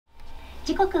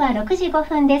時刻は6時5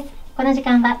分です。この時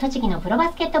間は栃木のプロバ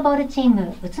スケットボールチー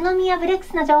ム宇都宮ブレック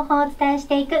スの情報をお伝えし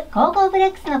ていくゴーゴーブレ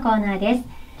ックスのコーナーです。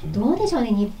どうでしょう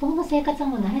ね、日本の生活は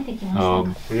もう慣れてきましたか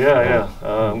？Yeah.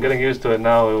 I'm getting used to it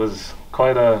now. It was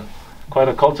quite a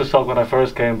culture shock when I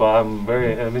first came, but I'm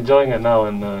enjoying it now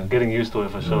and getting used to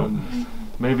it for sure.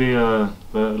 Maybe the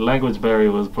language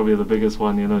barrier was probably the biggest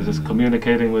one, you know, just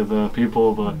communicating with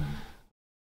people, but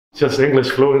just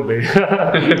English fluently.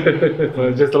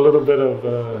 But just a little bit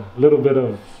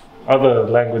of other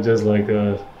languages, like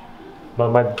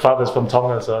my father's from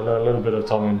Tonga, so I know a little bit of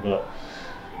Tongan, but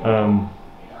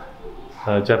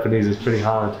Japanese is pretty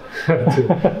hard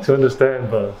to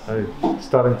understand, but I'm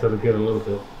starting to get a little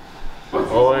bit.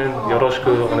 応援よろし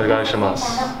くお願いしま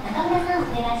す。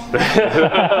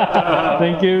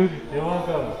Thank you. You're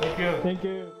welcome. Thank you. Thank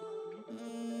you.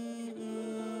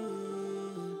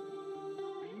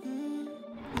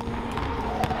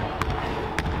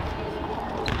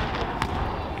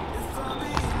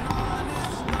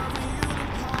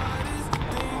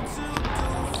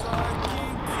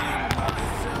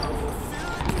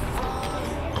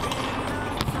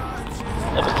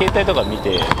やっぱ携帯とか見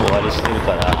て終わりしてる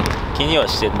から気には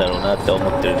してんだろうなって思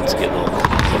ってるんですけど、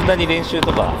そんなに練習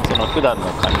とかその普段の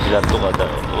感じだとか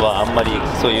はあんまり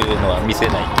そういうのは見せ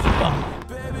ないというか。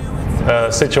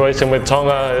Situation with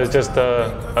Tonga is just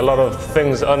a lot of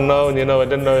things unknown. You know, I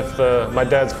didn't know if my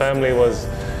dad's family was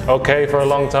okay for a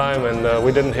long time, and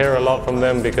we didn't hear a lot from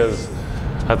them because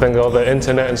I think all the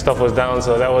internet and stuff was down.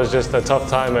 So that was just a tough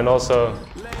time, and also.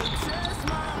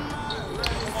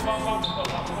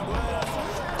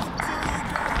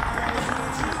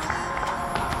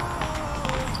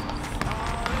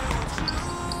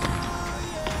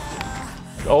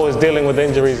 Always dealing with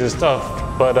injuries is tough,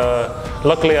 but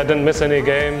luckily I didn't miss any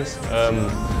games,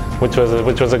 which was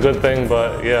a good thing.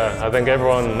 But yeah, I think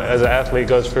everyone as an athlete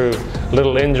goes through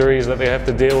little injuries that they have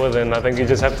to deal with, and I think you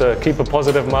just have to keep a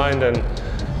positive mind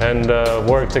and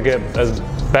work to get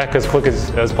back as quick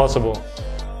as possible.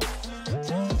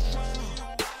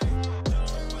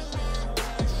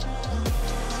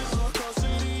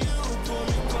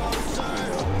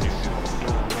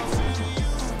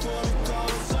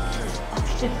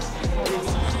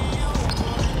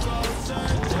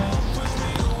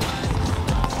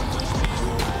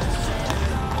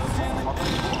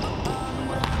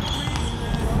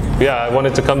 Yeah, I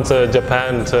wanted to come to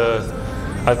Japan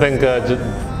I think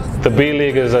the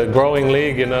B.league is a growing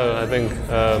league, you know. I think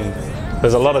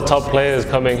there's a lot of top players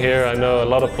coming here. I know a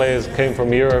lot of players came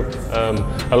from Europe,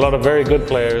 a lot of very good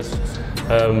players.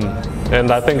 And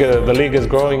I think the league is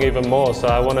growing even more, so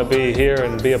I want to be here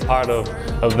and be a part of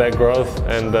that growth.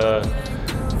 And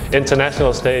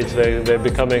international stage, they're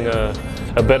becoming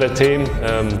a better team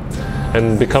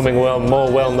and becoming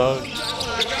more well known.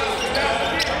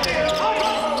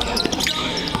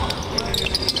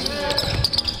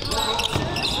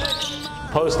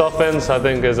 Post offense, I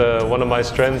think, is one of my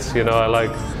strengths. You know, I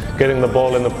like getting the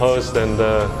ball in the post and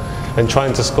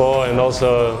trying to score, and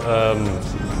also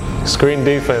screen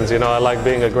defense. You know, I like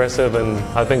being aggressive, and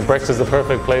I think Brex is the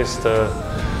perfect place to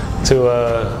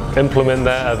implement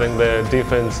that. I think their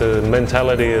defense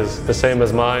mentality is the same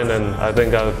as mine, and I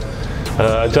think I've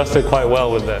adjusted quite well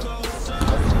with that.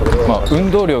 まあ運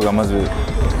動量がまず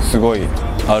すごい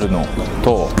あるの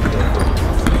と、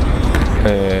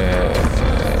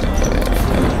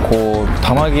こう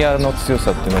球際の強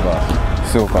さっていうのが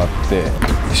すごくあって、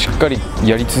しっかり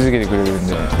やり続けてくれるん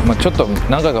で、まあ、ちょっと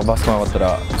何回かバスケなかった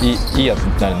らいいやって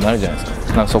なるじゃないです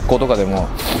か。なんか速攻とかでも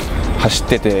走っ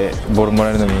ててボールも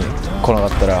らえるのに来なかっ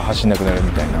たら走んなくなる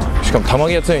みたいな。しかも球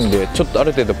際強いんで、ちょっとあ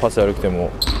る程度パス悪くて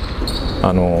も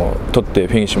取って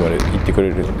フィニッシュまで行ってくれ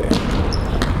るんで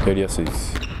やりやすいで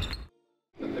す。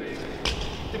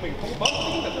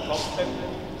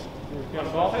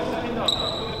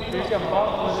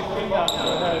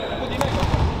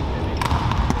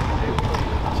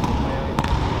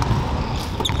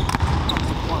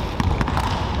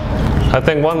I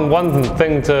think one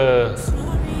thing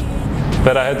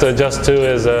that I had to adjust to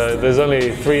is there's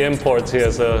only 3 imports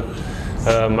here, so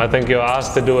I think you're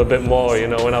asked to do a bit more. You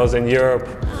know, when I was in Europe,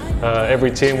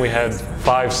 every team we had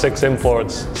 5-6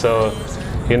 imports, so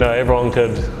you know everyone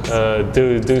could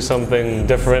do something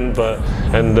different.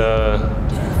 And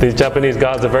these Japanese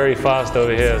guards are very fast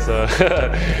over here, so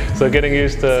so getting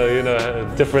used to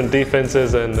different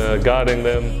defenses and guarding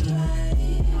them.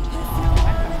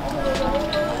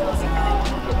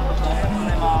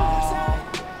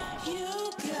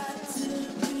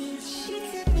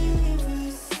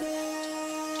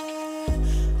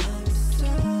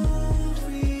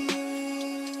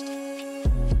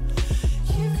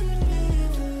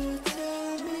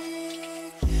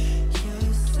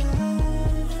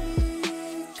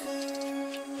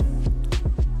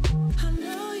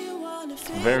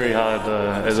 very hard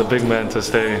as a big man to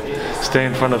stay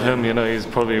in front of him. You know, he's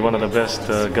probably one of the best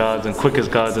guards and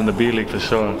quickest guards in the B.league for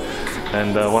sure,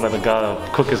 and one of the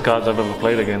quickest guards I've ever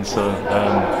played against. So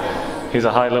he's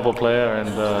a high-level player,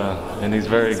 and he's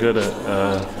very good at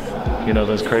you know,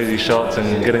 those crazy shots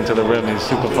and getting to the rim. He's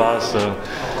super fast. So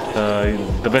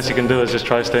the best you can do is just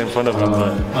try to stay in front of him.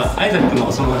 アイザック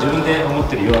のその自分で思っ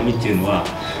てる弱みっていうのは、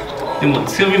でも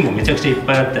強みもめちゃくちゃいっ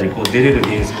ぱいあったり、こう出れるデ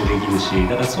ィフェンスもできるし、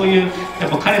だからそういうやっ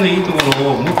ぱ彼のいいところ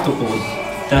をもっとこう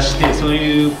出して、そう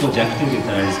いうこう弱点と言っ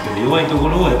たらあれですけど、弱いとこ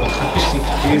ろをやっぱ隠していく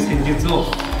っていう戦術を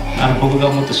僕が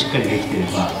もっとしっかりできてれ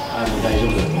ば大丈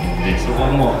夫だと思うので、そこ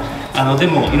はもうで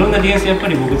もいろんなディフェンスやっぱ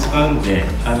り僕使うんで、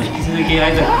引き続きア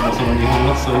イザックもその日本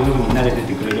のそういう部分に慣れてっ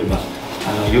てくれれば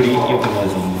より良くなる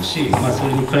と思うし、そ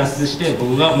れにプラスして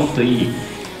僕がもっといい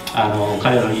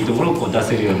彼らのいいところをこう出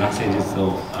せるような戦術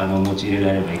を用い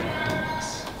られればいいかなと思いま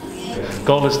す。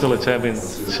Goal is still a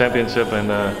championship,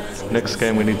 and next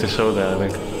game we need to show that, I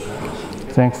think.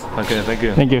 Thanks. Okay, thank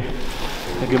you. Thank you.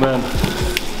 Thank you, man.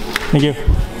 Thank you.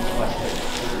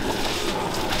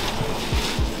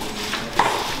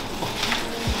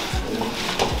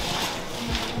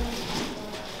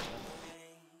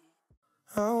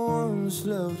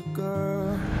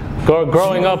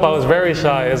 Growing up, I was very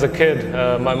shy as a kid.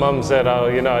 My mom said,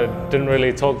 you know, I didn't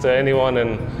really talk to anyone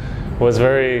and was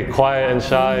very quiet and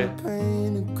shy.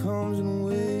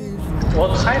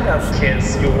 What kind of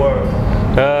kids you were?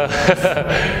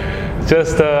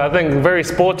 Just, I think, very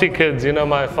sporty kids. You know,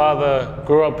 my father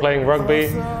grew up playing rugby,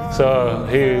 so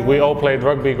we all played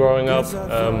rugby growing up.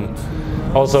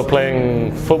 Also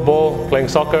playing football, playing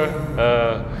soccer.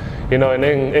 You know, in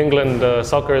England,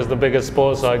 soccer is the biggest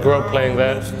sport, so I grew up playing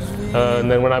that.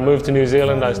 And then when I moved to New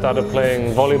Zealand, I started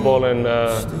playing volleyball and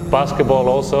basketball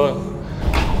also.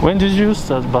 When did you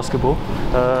start basketball?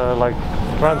 Like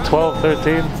around 12,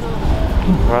 13,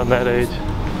 around that age,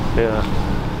 yeah.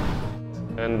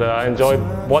 And I enjoyed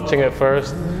watching it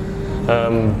first.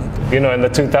 You know, in the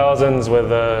 2000s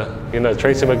with, you know,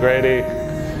 Tracy McGrady,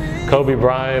 Kobe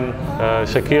Bryant,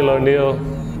 Shaquille O'Neal,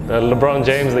 LeBron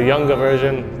James, the younger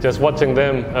version, just watching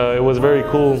them, it was very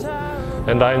cool,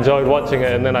 and I enjoyed watching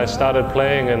it, and then I started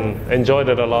playing and enjoyed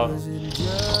it a lot.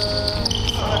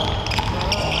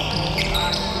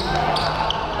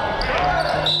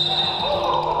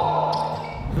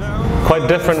 Quite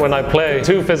different when I play,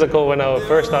 too physical when I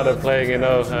first started playing, you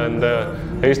know, and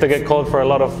I used to get called for a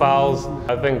lot of fouls.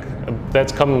 I think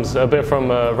that comes a bit from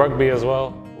rugby as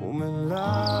well.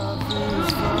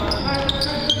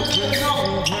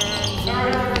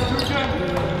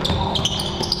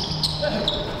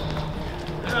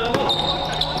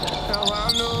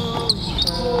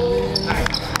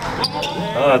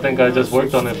 I think I just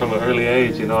worked on it from an early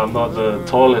age. You know, I'm not the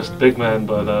tallest big man,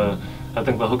 but I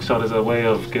think the hook shot is a way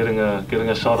of getting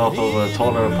a shot off of a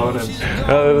taller opponent.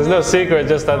 There's no secret.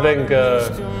 Just I think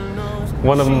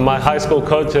one of my high school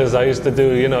coaches, I used to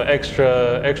do, you know,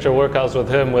 extra workouts with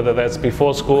him, whether that's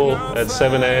before school at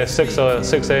 6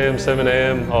 a.m., 7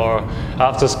 a.m. or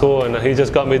after school, and he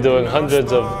just got me doing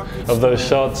hundreds of those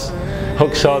shots,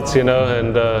 hook shots, you know,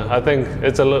 and I think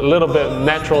it's a little bit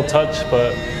natural touch,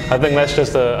 but I think that's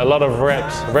just a lot of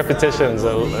repetitions,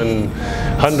 and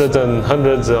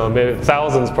hundreds, or maybe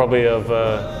thousands probably of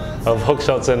hook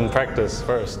shots in practice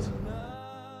first.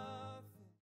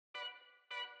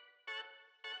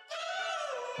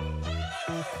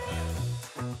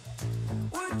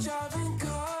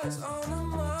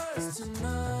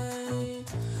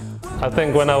 I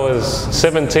think when I was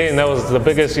 17, that was the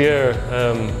biggest year,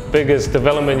 biggest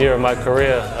development year of my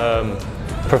career.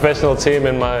 Professional team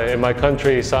in my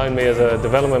country signed me as a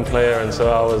development player, and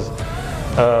so I was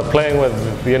playing with,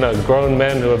 you know, grown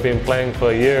men who have been playing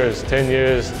for years, 10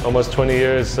 years, almost 20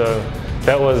 years. So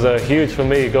that was huge for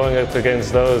me, going up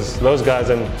against those guys,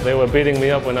 and they were beating me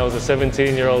up when I was a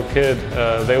 17-year-old kid.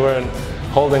 They weren't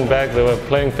holding back; they were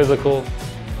playing physical.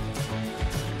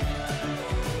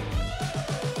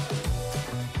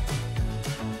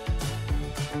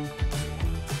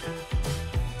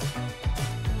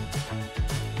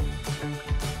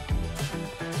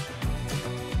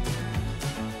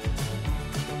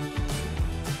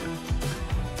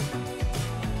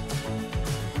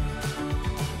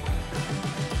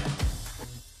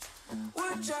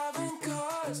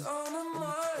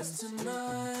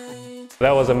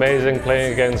 That was amazing,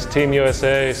 playing against Team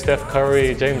USA, Steph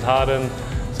Curry, James Harden.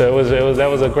 So that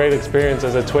was a great experience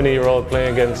as a 20-year-old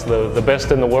playing against the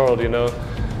best in the world, you know.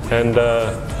 And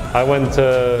I went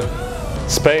to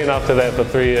Spain after that for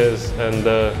 3 years, and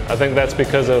I think that's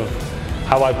because of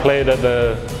how I played at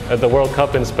the World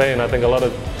Cup in Spain. I think a lot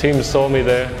of teams saw me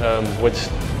there, which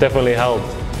definitely helped.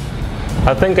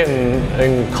 I think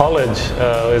in college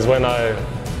is when I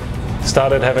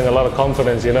started having a lot of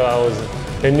confidence. You know, I was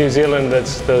in New Zealand.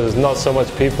 There's not so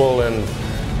much people, and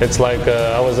it's like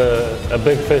I was a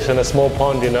big fish in a small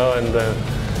pond. You know, and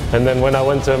then when I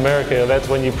went to America, that's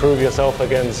when you prove yourself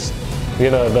against,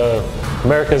 you know,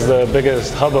 America's the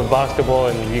biggest hub of basketball,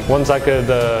 and once I could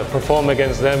perform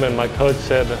against them, and my coach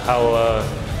said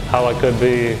how I could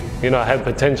be, you know, I had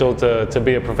potential to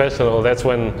be a professional. That's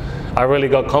when I really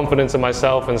got confidence in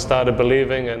myself and started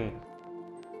believing. And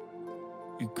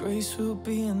your grace will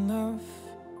be enough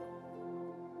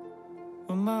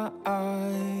when my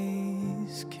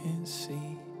eyes can't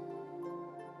see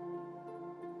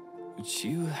what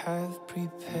you have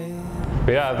prepared.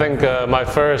 Yeah, I think my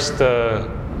first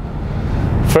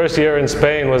year in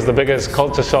Spain was the biggest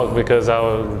culture shock, because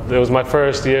it was my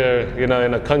first year, you know,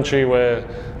 in a country where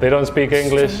they don't speak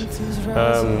English.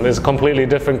 It's a completely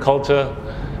different culture.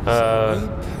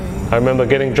 I remember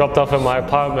getting dropped off in my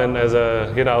apartment as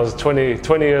you know, I was 20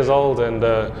 years old, and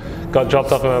got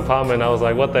dropped off in my apartment. I was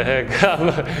like, what the heck? I'm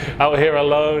out here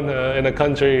alone in a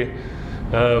country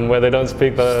where they don't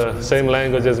speak the same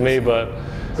language as me. But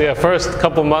yeah, first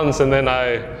couple months, and then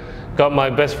I got my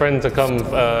best friend to come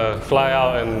fly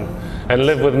out and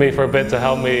live with me for a bit to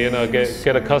help me, you know,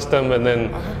 get accustomed, and then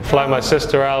fly my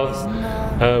sister out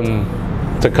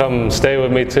to come stay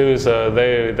with me too. So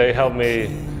they helped me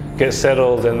get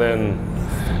settled, and then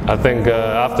I think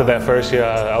after that first year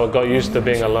I got used to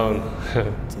being alone.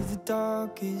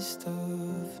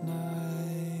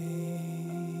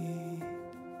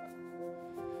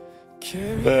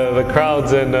 The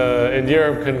crowds in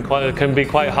Europe can be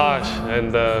quite harsh,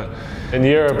 and in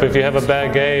Europe, if you have a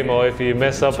bad game or if you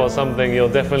mess up or something, you'll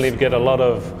definitely get a lot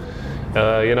of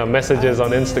you know, messages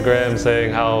on Instagram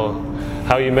saying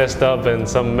how you messed up, and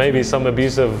maybe some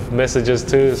abusive messages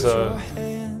too. So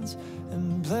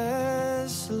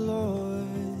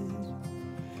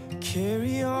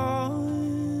carry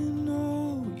on,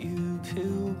 oh you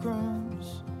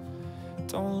pilgrims,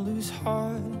 don't lose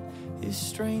heart, his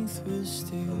strength will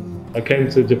still. I came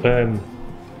to Japan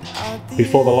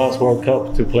before the last World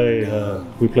Cup to play.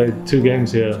 We played 2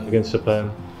 games here against Japan,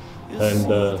 and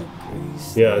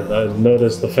yeah, I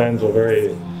noticed the fans were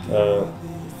very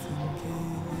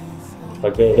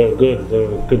like they're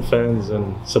good fans,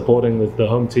 and supporting the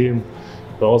home team,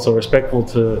 but also respectful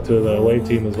to the away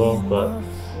team as well. But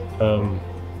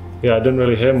yeah, I didn't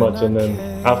really hear much, and then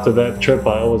after that trip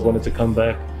I always wanted to come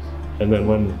back, and then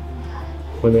when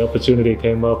the opportunity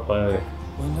came up, I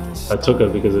took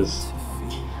it, because it's,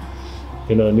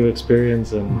 you know, a new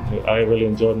experience, and I really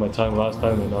enjoyed my time last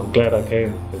time, and I'm glad I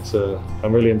came.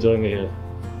 I'm really enjoying it here.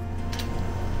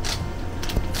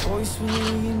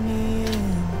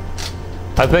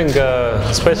 I think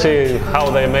especially how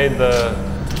they made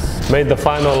the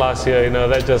final last year, you know,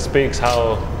 that just speaks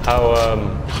how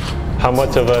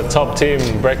much of a top team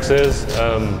Brex is.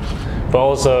 But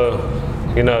also,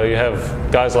 you know, you have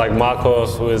guys like Marco,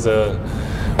 who is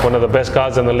one of the best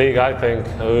guards in the league, I think,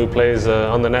 who plays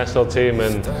on the national team.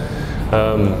 And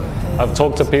I've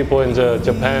talked to people in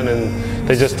Japan, and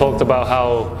they just talked about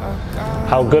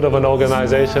how good of an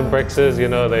organization Brex is. You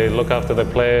know, they look after the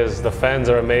players, the fans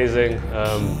are amazing.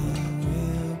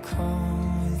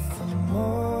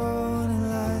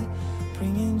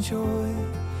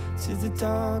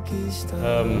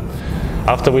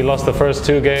 After we lost the first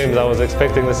 2 games, I was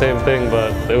expecting the same thing,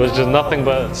 but it was just nothing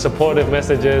but supportive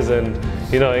messages and,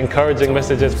 you know, encouraging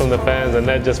messages from the fans, and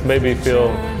that just made me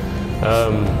feel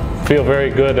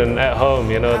very good and at home.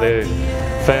 You know, the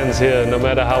fans here, no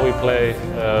matter how we play,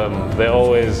 they're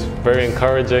always very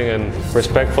encouraging and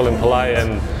respectful and polite,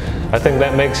 and I think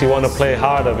that makes you want to play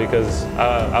harder, because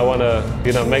I want to,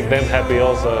 you know, make them happy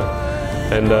also,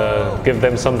 and give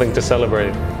them something to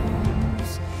celebrate.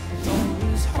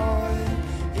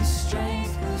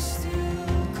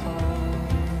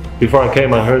 Before I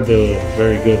came, I heard they were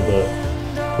very good,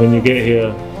 but when you get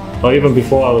here, or even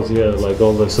before I was here, like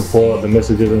all the support, the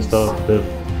messages and stuff, they're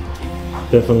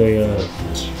definitely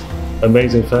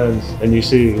amazing fans. And you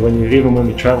see, even when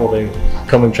we travel, they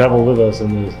come and travel with us,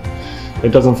 and it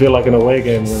doesn't feel like an away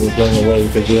game when we're playing away,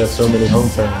 because we have so many home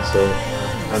fans. So,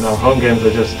 and our home games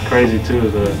are just crazy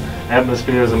too. The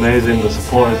atmosphere is amazing, the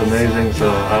support is amazing. So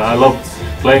I love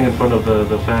playing in front of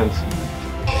the fans.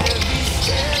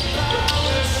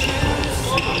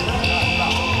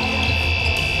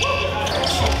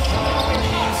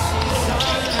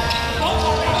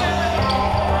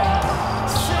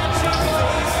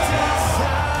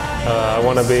 I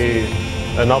want to be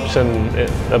an option,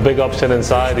 a big option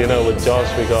inside. You know, with Josh,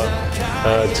 we got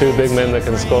 2 big men that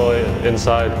can score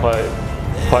inside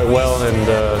quite well, and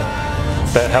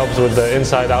that helps with the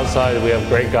inside-outside. We have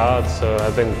great guards, so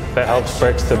I think that helps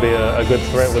Brex to be a good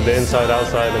threat with the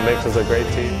inside-outside and makes us a great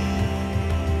team.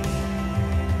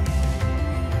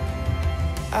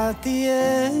 At the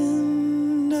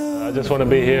end, I just want to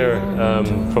be here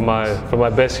for my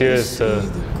best years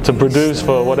to produce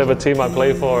for whatever team I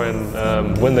play for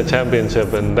and win the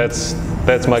championship, and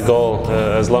that's my goal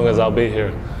as long as I'll be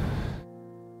here.